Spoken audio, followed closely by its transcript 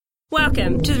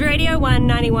Welcome to the Radio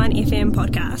 191 FM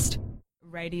podcast.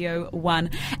 Radio 1,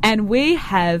 and we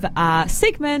have our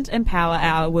segment Empower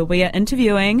Hour where we are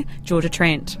interviewing Georgia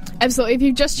Trent. Absolutely. If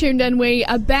you've just tuned in, we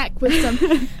are back with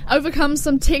overcome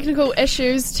some technical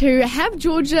issues to have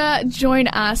Georgia join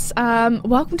us.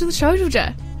 Welcome to the show,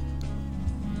 Georgia.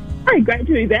 Hi, great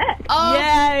to be back. Oh,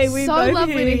 yay, we so both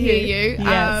lovely to hear you.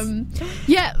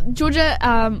 Yes. Georgia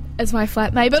is my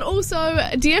flatmate, but also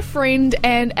a dear friend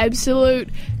and absolute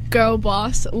girl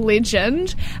boss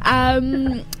legend. Do you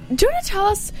want to tell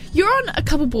us, you're on a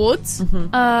couple boards,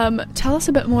 tell us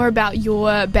a bit more about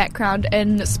your background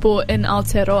in sport in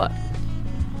Aotearoa.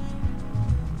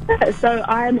 So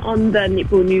I'm on the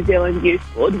Netball New Zealand Youth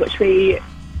Board, which we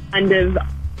kind of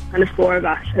four of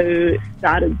us who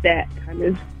started that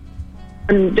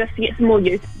just to get some more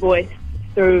youth voice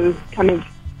through into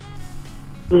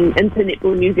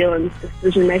Netball New Zealand's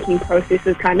decision-making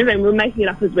processes and we're making it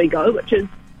up as we go, which is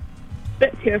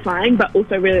bit terrifying but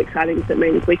also really exciting because it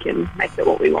means we can make it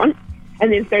what we want.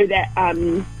 And then through that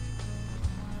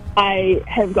I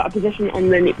have got a position on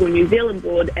the Netball New Zealand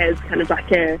board as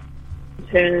like a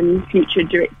intern future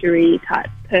directory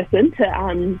type person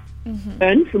to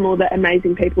learn from all the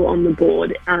amazing people on the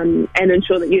board and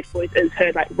ensure that youth voice is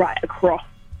heard right across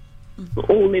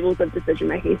all levels of decision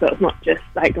making, so it's not just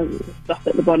doesn't stop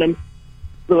at the bottom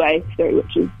the way through,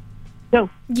 which is cool.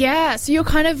 Yeah, so you're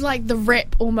kind of like the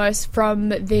rep almost from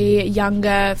the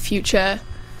younger future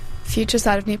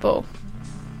side of netball.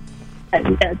 Yeah,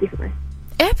 definitely.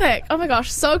 Epic. Oh my gosh,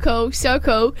 so cool, so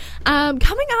cool.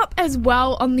 Coming up as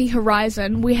well on the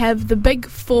horizon, we have the big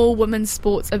 4 women's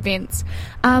sports events.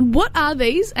 What are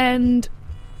these and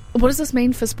what does this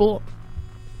mean for sport?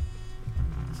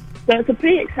 So it's a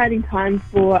pretty exciting time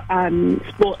for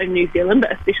sport in New Zealand,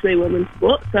 but especially women's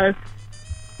sport. So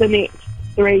the next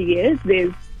 3 years,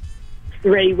 there's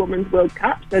 3 Women's World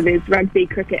Cups. So there's rugby,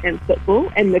 cricket and football,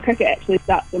 and the cricket actually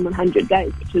starts in 100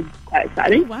 days, which is quite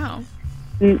exciting. Oh, wow.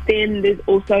 And then there's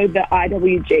also the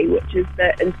IWG, which is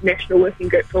the International Working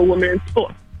Group for Women in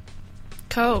Sport.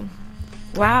 Cool.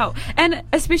 Wow. And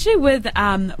especially with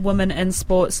women in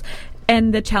sports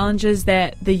and the challenges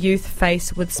that the youth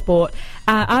face with sport,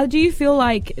 do you feel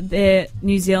like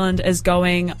New Zealand is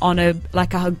going on a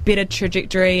better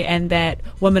trajectory and that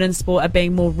women in sport are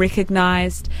being more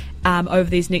recognised over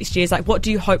these next years? What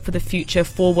do you hope for the future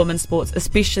for women's sports,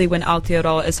 especially when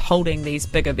Aotearoa is holding these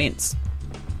big events?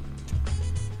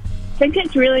 I think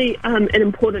it's really an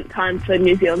important time for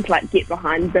New Zealand to get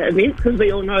behind the event, because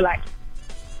we all know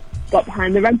got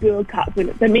behind the Rugby World Cup,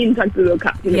 the men's Rugby World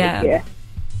Cup this year.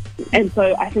 And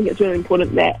so I think it's really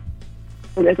important that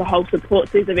as a whole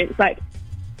supports these events like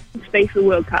FIFA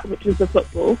World Cup, which is the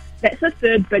football. That's the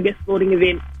 3rd biggest sporting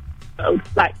event in the world.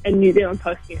 In New Zealand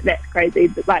hosting it, that's crazy.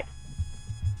 But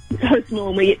so small,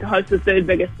 and we get to host the 3rd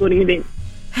biggest sporting event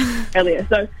earlier.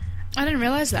 So I didn't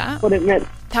realise that.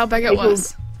 How big it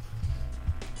was.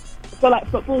 So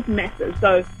football's massive.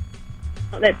 So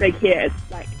not that big here. It's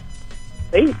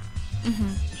big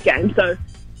game. So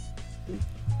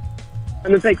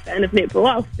I'm a big fan of netball.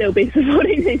 I'll still be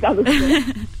supporting these other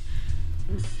sports.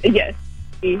 Yeah.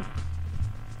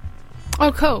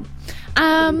 Oh, cool.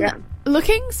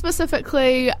 Looking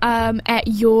specifically at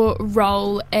your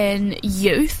role in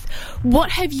youth,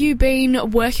 what have you been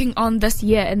working on this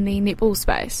year in the netball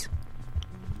space?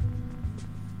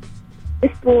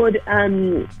 This board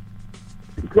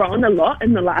grown a lot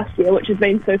in the last year, which has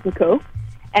been super cool,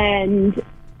 and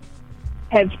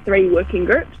have 3 working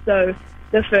groups. So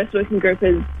the first working group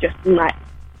is just an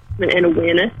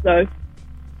awareness. So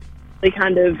we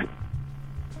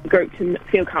group to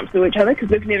feel comfortable with each other, because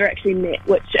we've never actually met,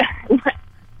 which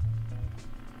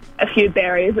a few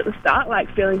barriers at the start,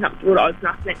 feeling comfortable to open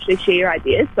up and actually share your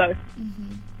ideas. So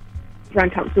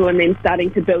everyone comfortable, and then starting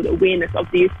to build awareness of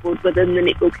the youth board within the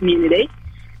netball community.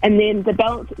 And then the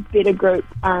Balance is Better group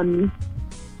on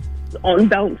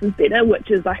Balance is Better,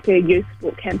 which is a youth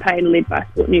sport campaign led by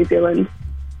Sport New Zealand,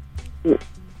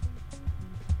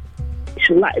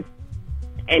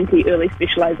 anti-early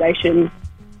specialisation,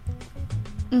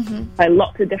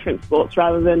 lots of different sports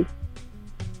rather than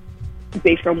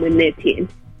be from when they're 10.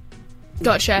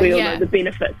 Gotcha. We all know the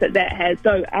benefits that has.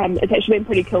 So it's actually been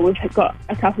pretty cool. We've got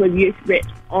a couple of youth reps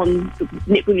on the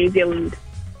Netball New Zealand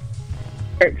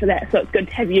group for that, so it's good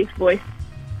to have youth voice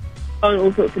on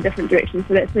all sorts of different directions.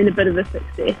 So that's been a bit of a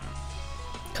success.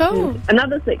 Cool.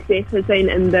 Another success has been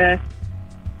in the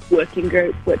working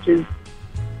group, which is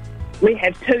we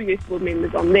have 2 youth board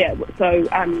members on there. So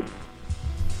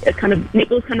it's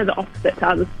netball's the opposite to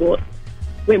other sports,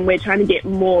 when we're trying to get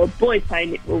more boys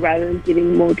playing netball rather than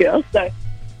getting more girls. So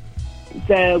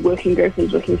the working group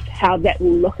is looking at how that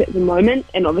will look at the moment,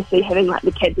 and obviously having like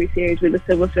the Cadbury series where the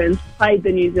Silver Ferns played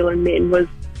the New Zealand men was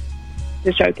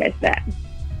to showcase that.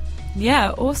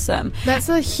 Yeah, awesome. That's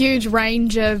a huge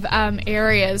range of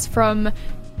areas, from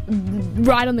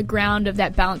right on the ground of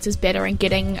that balance is better and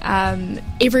getting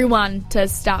everyone to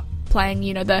start playing,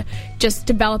 just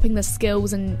developing the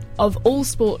skills and of all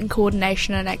sport and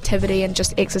coordination and activity and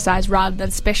just exercise rather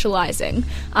than specialising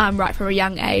right from a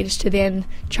young age, to then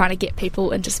trying to get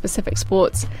people into specific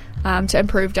sports to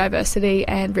improve diversity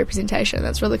and representation.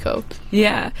 That's really cool.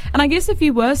 Yeah, and I guess if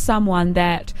you were someone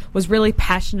that was really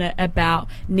passionate about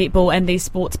netball and these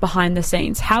sports behind the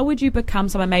scenes, how would you become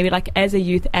someone maybe like as a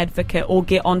youth advocate or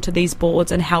get onto these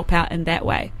boards and help out in that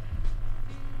way?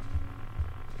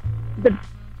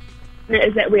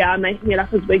 Is that we are making it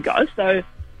up as we go, so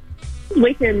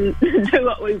we can do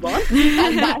what we want. But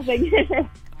I think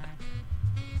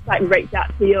like reach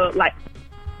out to your like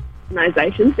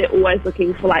organisations. They're always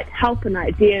looking for like help and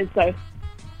ideas. So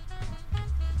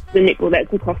the netball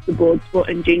that's across the board, sport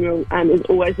in general, is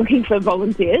always looking for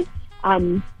volunteers.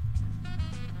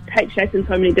 Takes shape in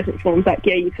so many different forms. Like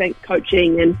you think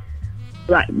coaching and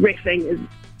like reffing is,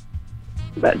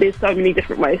 but there's so many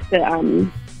different ways to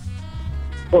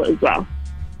as well.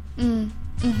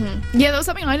 Yeah, that was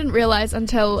something I didn't realise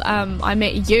until I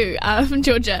met you,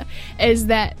 Georgia, is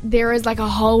that there is like a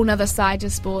whole nother side to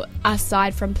sport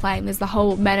aside from playing. There's the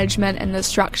whole management and the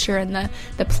structure and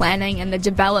the planning and the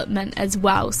development as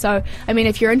well. So, I mean,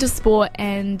 if you're into sport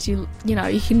and you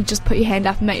can just put your hand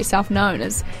up and make yourself known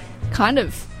is kind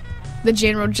of the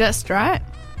general gist, right?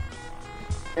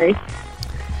 Okay.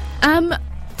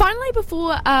 Finally,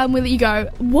 before we let you go,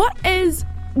 why is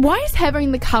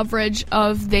having the coverage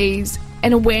of these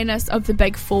and awareness of the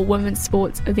Big Four women's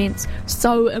sports events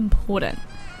so important?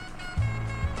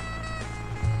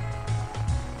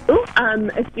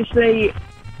 Especially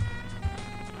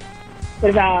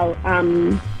with our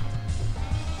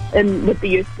and with the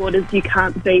youth sport, is you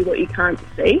can't be what you can't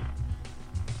see.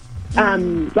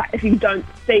 Like if you don't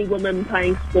see women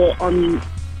playing sport on,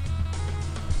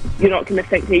 you're not going to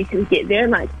think that you can get there.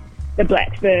 Like the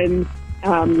Blackburns,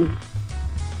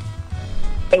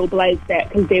 All Blades, that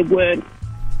because there weren't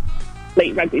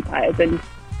elite rugby players and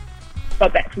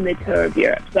got back from their tour of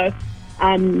Europe. So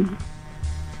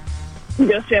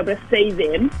just be able to see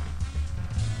them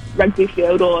rugby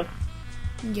field or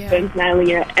Burns nailing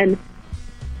it, and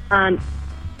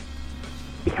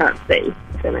you can't see,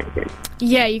 if that makes sense.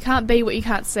 Yeah, you can't be what you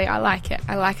can't see. I like it.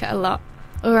 I like it a lot.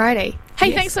 Alrighty.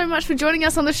 Hey, Thanks so much for joining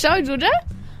us on the show, Georgia.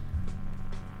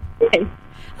 Okay.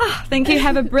 Thank you.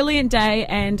 Have a brilliant day,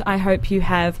 and I hope you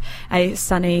have a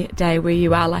sunny day where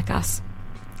you are like us.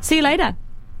 See you later.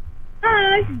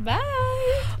 Bye.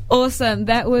 Bye. Awesome.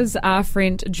 That was our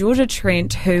friend Georgia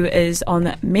Trent, who is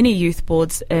on many youth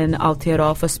boards in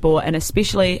Aotearoa for sport, and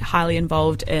especially highly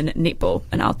involved in netball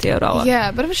in Aotearoa. Yeah,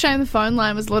 a bit of a shame the phone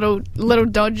line was a little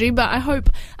dodgy, but I hope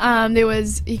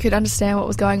you could understand what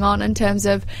was going on in terms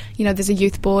of, there's a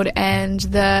youth board, and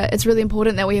it's really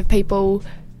important that we have people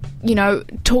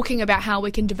talking about how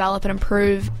we can develop and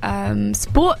improve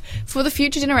sport for the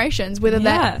future generations, whether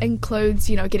that includes,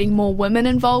 getting more women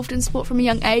involved in sport from a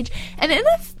young age, and in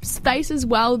a space as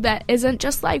well that isn't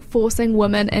just like forcing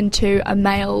women into a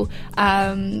male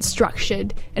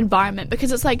structured environment,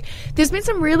 because it's like there's been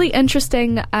some really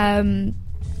interesting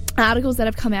articles that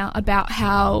have come out about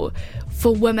how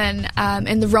for women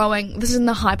in the rowing, this is in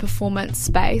the high performance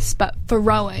space, but for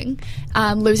rowing,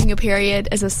 losing your period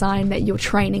is a sign that you're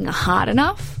training hard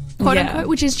enough, quote unquote,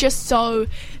 which is just so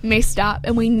messed up,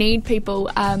 and we need people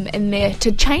in there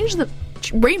to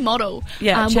remodel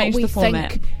what we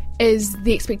think is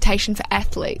the expectation for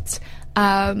athletes.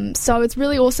 So it's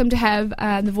really awesome to have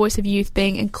the voice of youth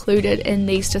being included in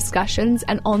these discussions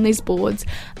and on these boards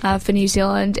for New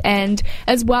Zealand, and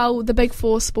as well the Big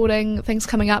Four sporting things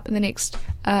coming up in the next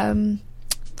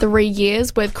 3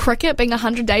 years, with cricket being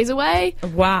 100 days away.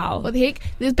 Wow. What the heck?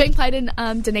 It's being played in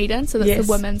Dunedin, so that's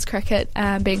the women's cricket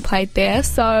being played there.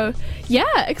 So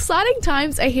yeah, exciting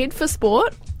times ahead for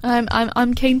sport.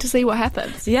 I'm keen to see what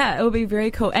happens. Yeah, it will be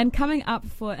very cool. And coming up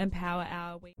for Empower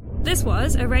Hour Week. This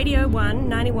was a Radio 1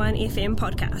 91 FM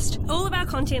podcast. All of our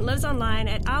content lives online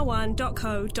at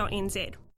r1.co.nz.